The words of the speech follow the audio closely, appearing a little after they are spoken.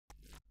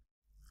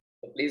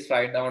So please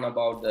write down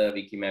about the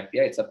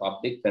Wikimedia. It's a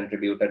public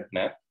contributed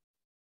map.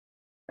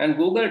 And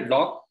Google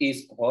Doc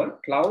is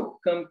called cloud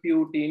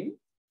computing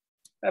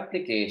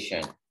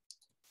application,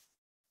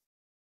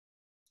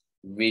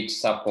 which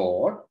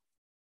support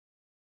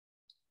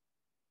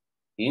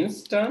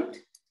instant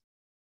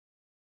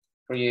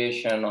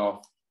creation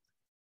of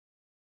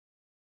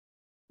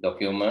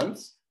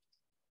documents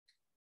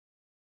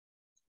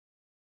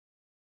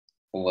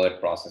for word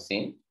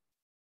processing,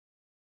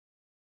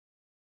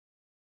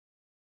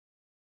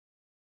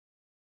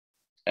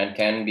 and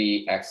can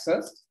be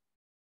accessed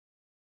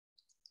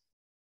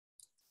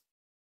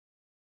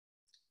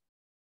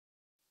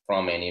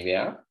from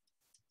anywhere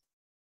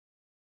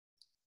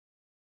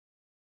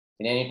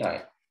in any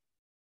time.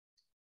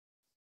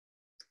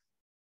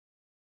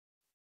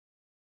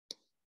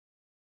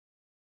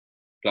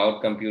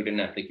 Cloud computing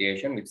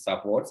application which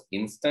supports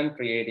instant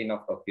creating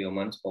of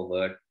documents for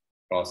word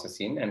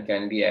processing and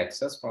can be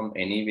accessed from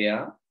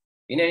anywhere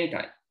in any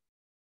time.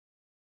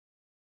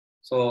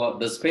 So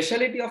the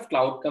specialty of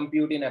cloud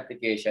computing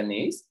application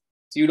is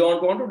you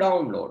don't want to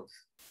download.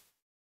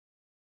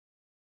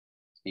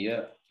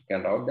 Here you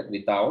can write that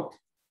without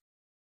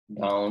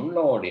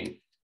downloading.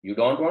 You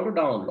don't want to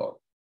download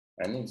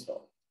and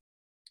install.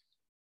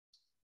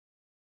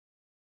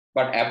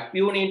 But app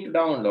you need to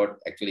download.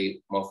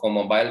 Actually, for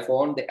mobile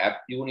phone, the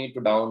app you need to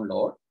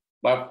download.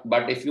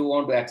 But if you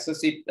want to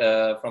access it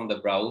from the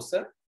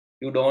browser,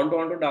 you don't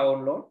want to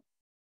download.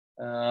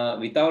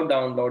 Without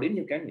downloading,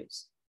 you can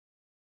use.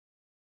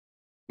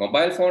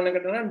 Mobile phone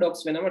eකට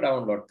docs වෙනම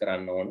download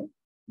කරන්න ඕන.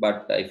 But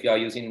if you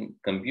are using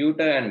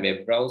computer and web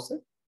browser,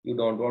 you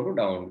don't want to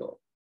download.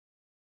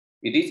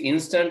 It is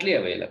instantly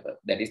available.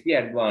 That is the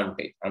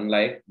advantage.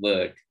 Unlike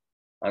Word,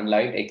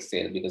 unlike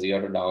Excel, because you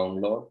have to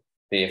download,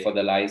 pay for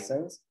the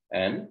license,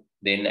 and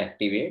then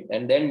activate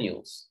and then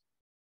use.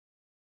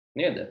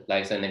 නේද?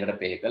 license එකට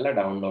pay කරලා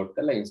download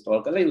කරලා install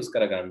කරලා use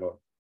කරගන්න ඕනේ.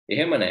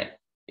 එහෙම නැහැ.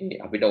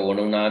 අපිට ඕන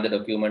වුණාද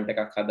document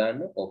එකක් හදාන්න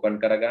open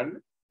කරගන්න.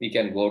 We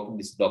can go to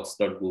this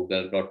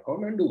docs.google.com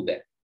and do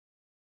that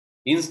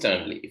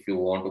instantly. If you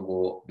want to go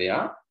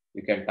there,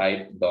 you can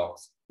type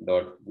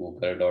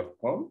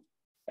docs.google.com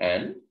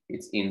and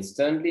it's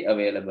instantly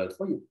available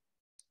for you.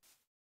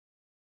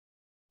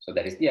 So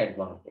that is the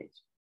advantage.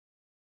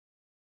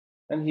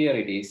 And here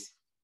it is.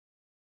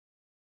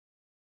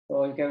 So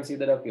you can see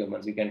the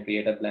documents. You can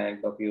create a blank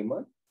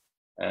document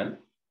and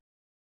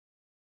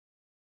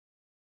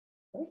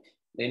right?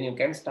 Then you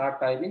can start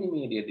typing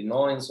immediately.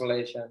 No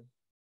installation,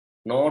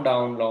 no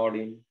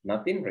downloading,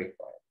 nothing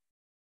required.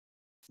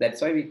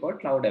 That's why we call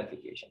cloud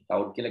application.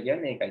 Cloud කියලා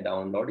කියන්නේ ඒකයි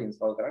download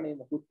install කරන්න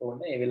මොකුත්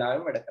ඕනේ ඒ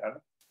වෙලාවෙම වැඩ කරන්න.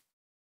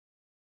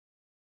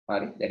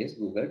 හරි, that is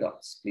Google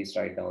Docs. Please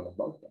write down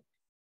about that.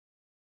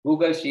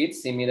 Google Sheets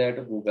similar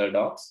to Google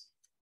Docs.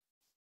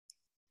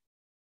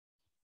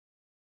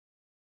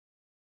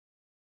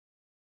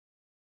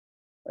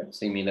 Right,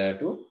 similar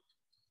to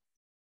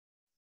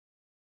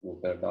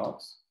Google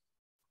Docs,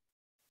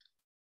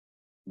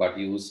 but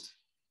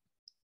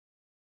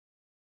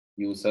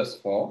uses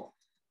for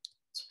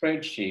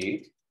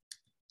spreadsheet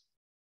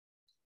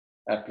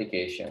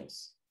applications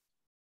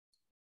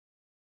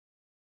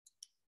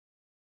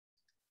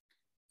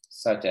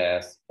such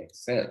as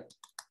Excel.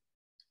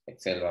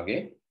 Excel වගේ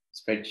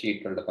spreadsheet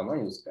වලට තමයි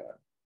use කරන්නේ.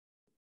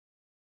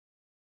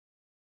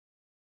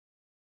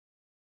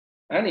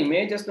 And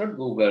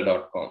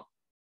images.google.com.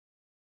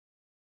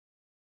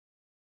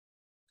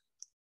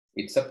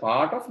 It's a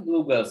part of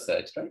Google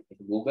search, right?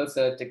 Google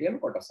search again,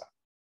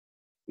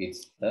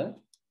 it's the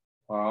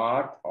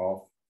part of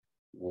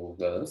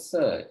Google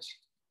search.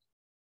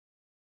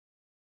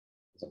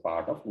 It's a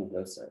part of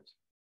Google search.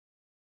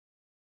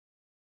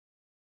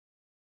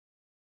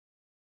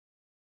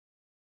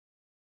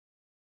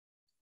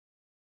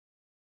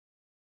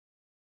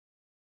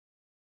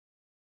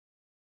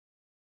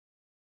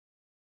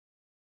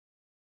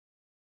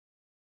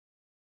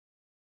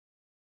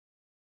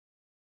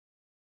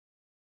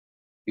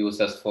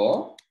 Uses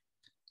for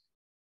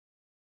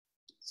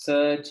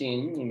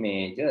searching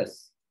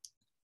images.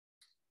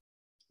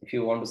 If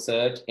you want to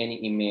search any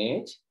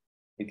image,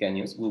 you can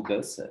use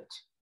Google search.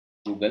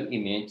 Google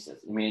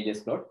images,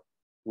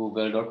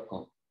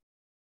 images.google.com.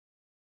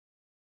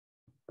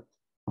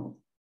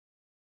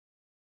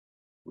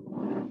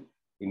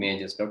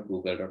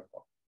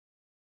 Images.google.com.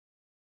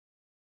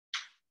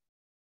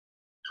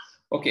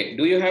 Okay,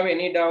 do you have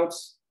any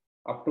doubts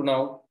up to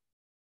now?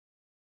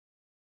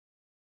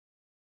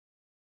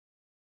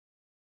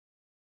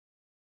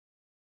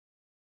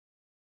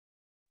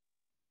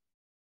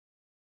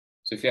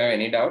 So if you have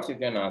any doubts, you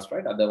can ask,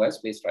 right? Otherwise,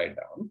 please write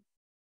down.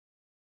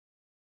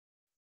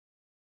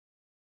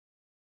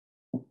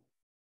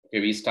 Okay,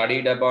 we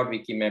studied about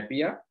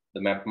Wikimedia,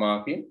 the map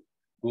marking,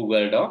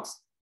 Google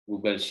Docs,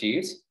 Google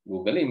Sheets,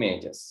 Google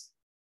Images.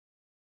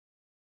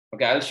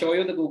 Okay, I'll show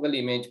you the Google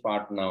image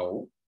part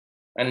now.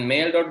 And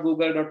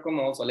mail.google.com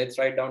also, let's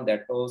write down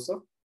that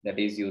also. That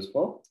is used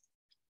to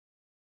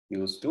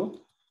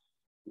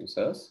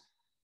users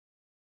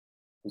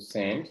to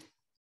send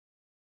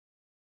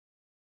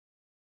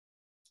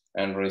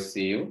and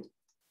receive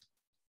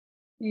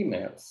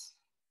emails.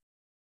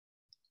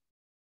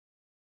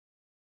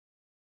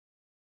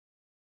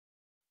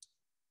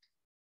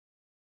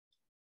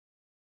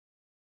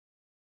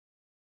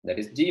 That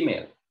is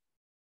Gmail.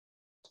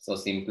 So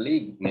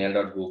simply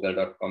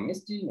mail.google.com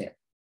is Gmail.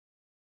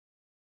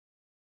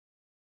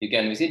 You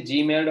can visit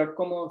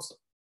gmail.com also.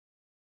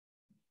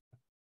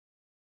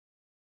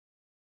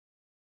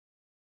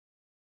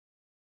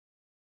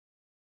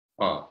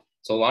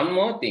 So one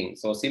more thing.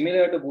 So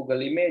similar to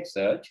Google image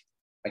search,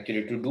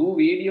 actually to do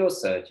video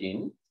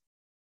searching,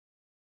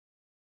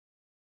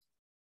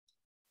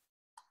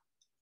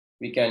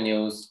 we can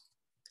use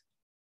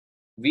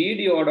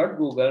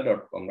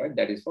video.google.com, right?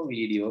 That is for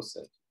video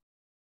search.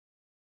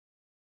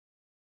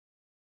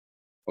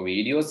 For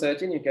video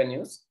searching, you can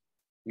use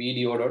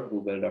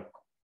video.google.com.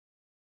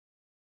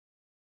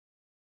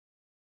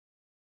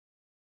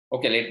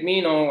 Okay, let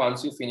me know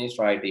once you finish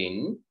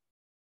writing.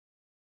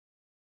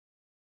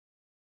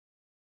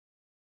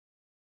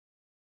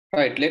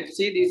 Right, let's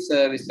see these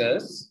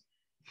services.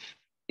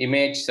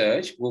 Image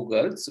search,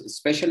 Google,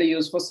 especially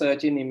used for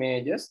searching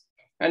images.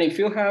 And if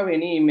you have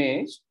any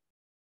image,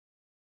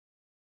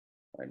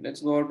 right,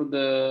 let's go to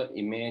the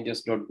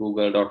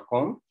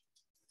images.google.com.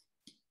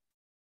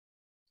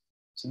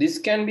 So this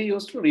can be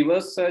used to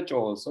reverse search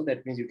also.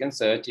 That means you can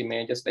search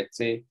images, let's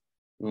say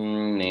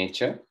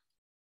nature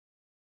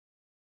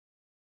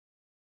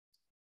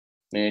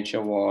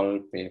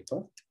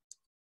wallpaper.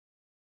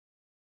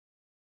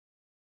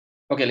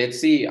 Okay, let's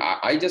see.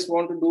 I just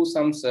want to do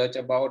some search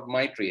about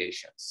my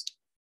creations.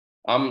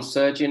 I'm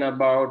searching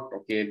about,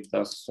 okay,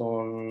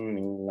 Dasun,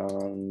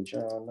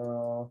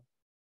 Nilanjana,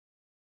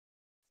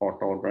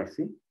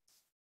 photography.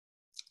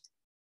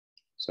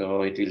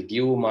 So it will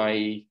give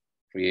my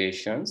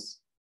creations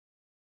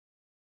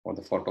or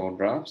the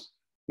photographs.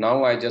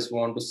 Now I just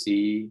want to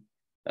see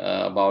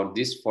about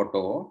this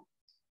photo.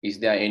 Is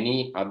there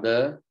any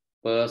other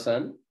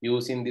person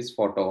using this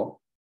photo?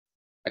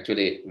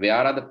 Actually, where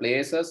are the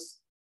places?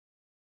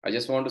 I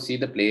just want to see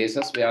the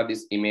places where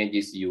this image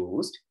is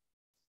used.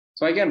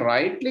 So I can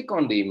right click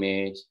on the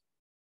image,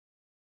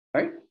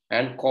 right?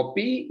 And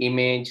copy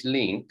image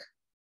link,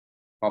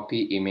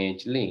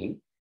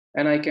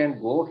 and I can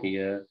go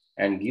here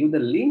and give the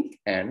link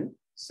and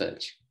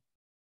search.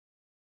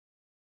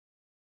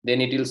 Then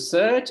it will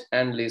search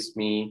and list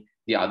me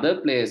the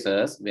other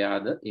places where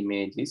the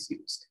image is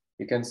used.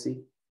 You can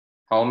see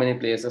how many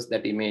places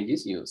that image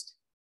is used.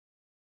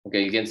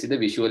 Okay, you can see the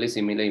visually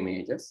similar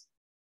images.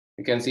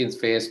 You can see it's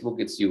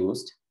Facebook, it's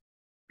used.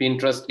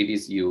 Pinterest, it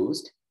is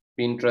used.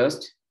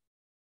 Pinterest,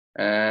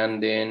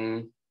 and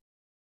then,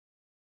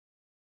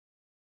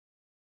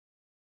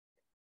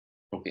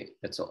 okay,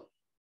 that's all.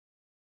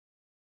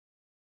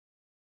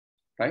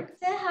 Right?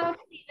 Sir, how to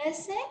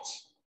reverse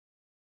search?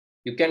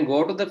 You can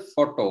go to the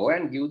photo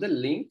and give the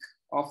link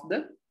of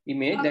the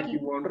image that you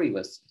want to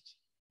reverse search.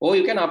 Or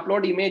you can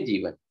upload image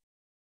even.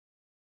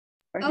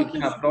 Right? Okay, you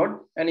can upload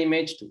an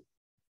image too.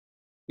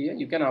 Here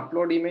you can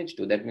upload image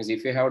too. That means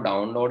if you have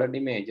downloaded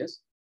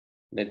images,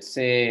 let's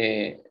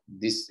say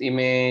this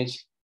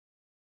image,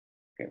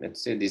 okay,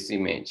 let's say this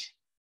image,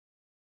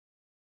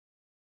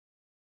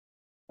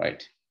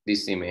 right?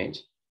 This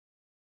image,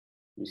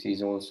 this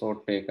is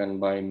also taken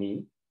by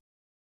me.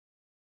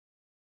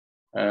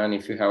 And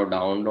if you have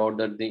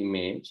downloaded the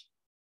image,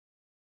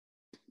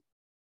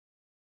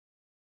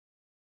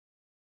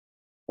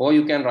 or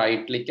you can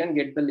right click and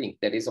get the link.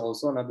 That is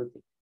also another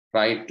thing.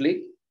 Right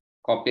click,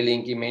 copy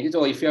link images.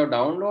 Or if you have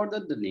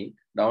downloaded the link,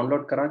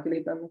 download kara ke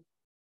liye thamne.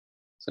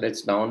 So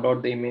let's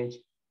download the image.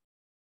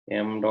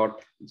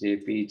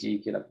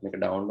 m.jpg ke make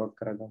download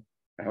kara tha.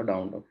 I have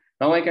download.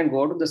 Now I can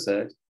go to the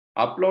search,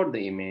 upload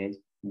the image,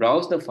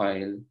 browse the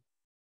file,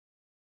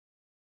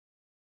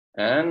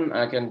 and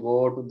I can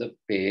go to the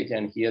page,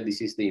 and here this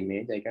is the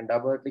image. I can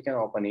double click and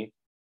open it.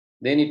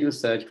 Then it will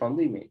search from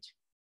the image.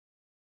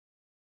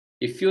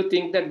 If you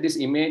think that this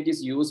image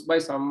is used by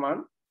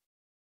someone,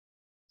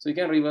 so you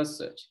can reverse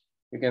search.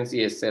 You can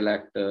see SL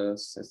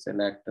actors, the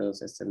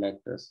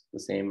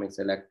same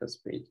SL actors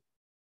page.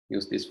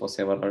 Use this for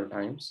several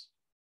times.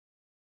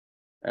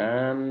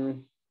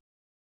 And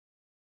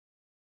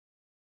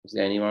is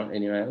there anyone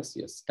else?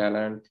 Yes,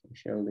 talent,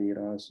 Michelle,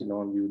 Lira,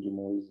 Shilon, Beauty,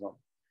 Moism.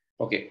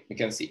 Okay, you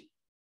can see.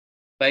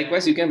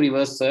 Likewise, you can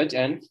reverse search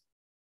and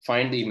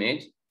find the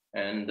image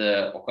and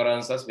the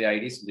occurrences where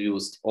it is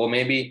used. Or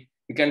maybe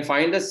you can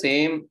find the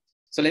same.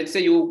 So let's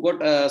say you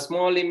got a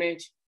small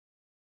image,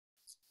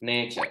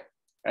 nature,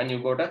 and you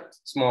got a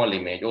small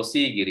image, or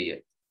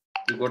Sigiriya.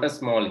 You got a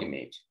small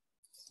image.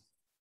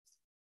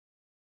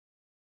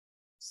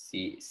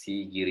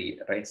 Sigiriya,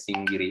 right?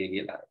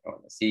 Sigiriya.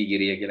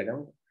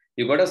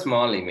 You got a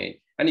small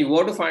image, and you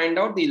want to find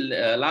out the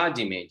large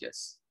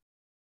images.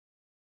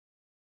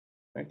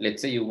 Right?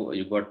 Let's say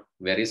you got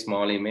very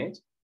small image,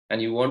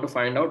 and you want to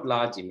find out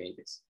large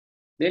images.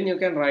 Then you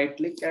can right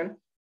click and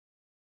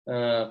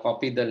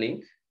copy the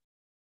link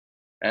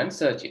and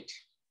search it.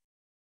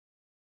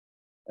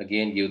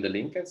 Again, give the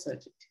link and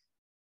search it.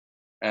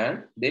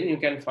 And then you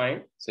can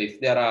find, so if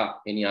there are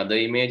any other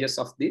images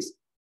of this,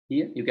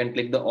 here you can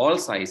click the all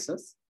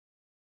sizes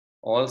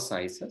all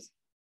sizes.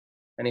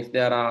 And if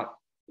there are,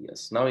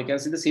 yes, now you can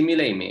see the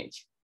similar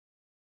image.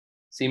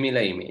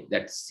 Similar image,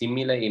 that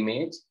similar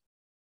image,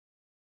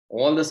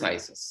 all the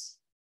sizes.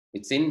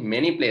 It's in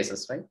many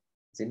places, right?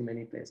 It's in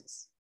many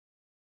places.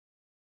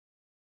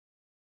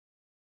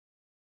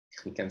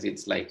 You can see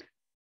it's like.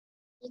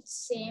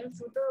 It's same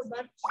photo,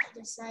 but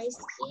the size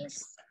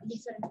is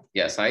different.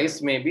 Yeah,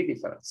 size may be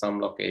different.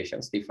 Some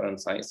locations, different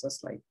sizes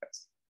like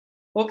this.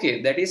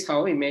 Okay, that is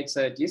how image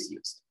search is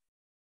used.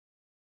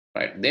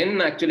 Right,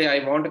 then actually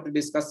I wanted to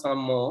discuss some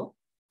more.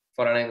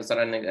 For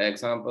an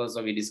example,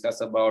 so we discuss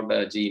about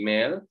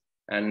Gmail,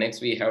 and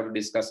next we have to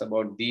discuss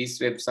about these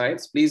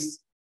websites. Please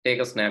take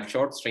a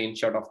snapshot,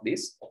 screenshot of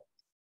this.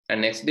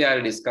 And next day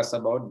I'll discuss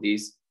about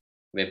these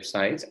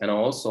websites and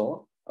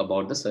also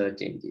about the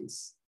search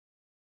engines.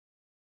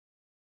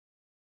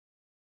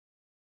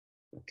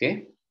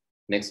 Okay,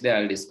 next day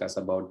I'll discuss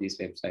about these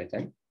websites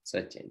and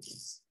search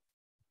engines.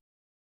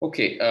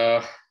 Okay.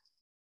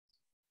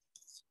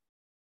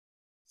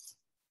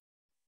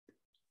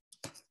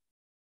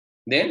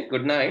 Then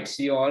good night.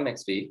 See you all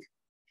next week.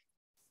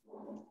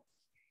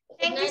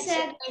 Thank you,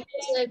 sir.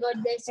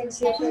 God bless you,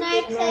 sir. Good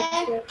night,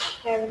 sir.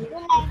 Good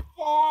night,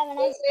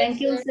 sir.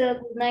 Thank you,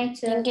 sir. Good night,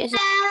 sir. Thank you, sir.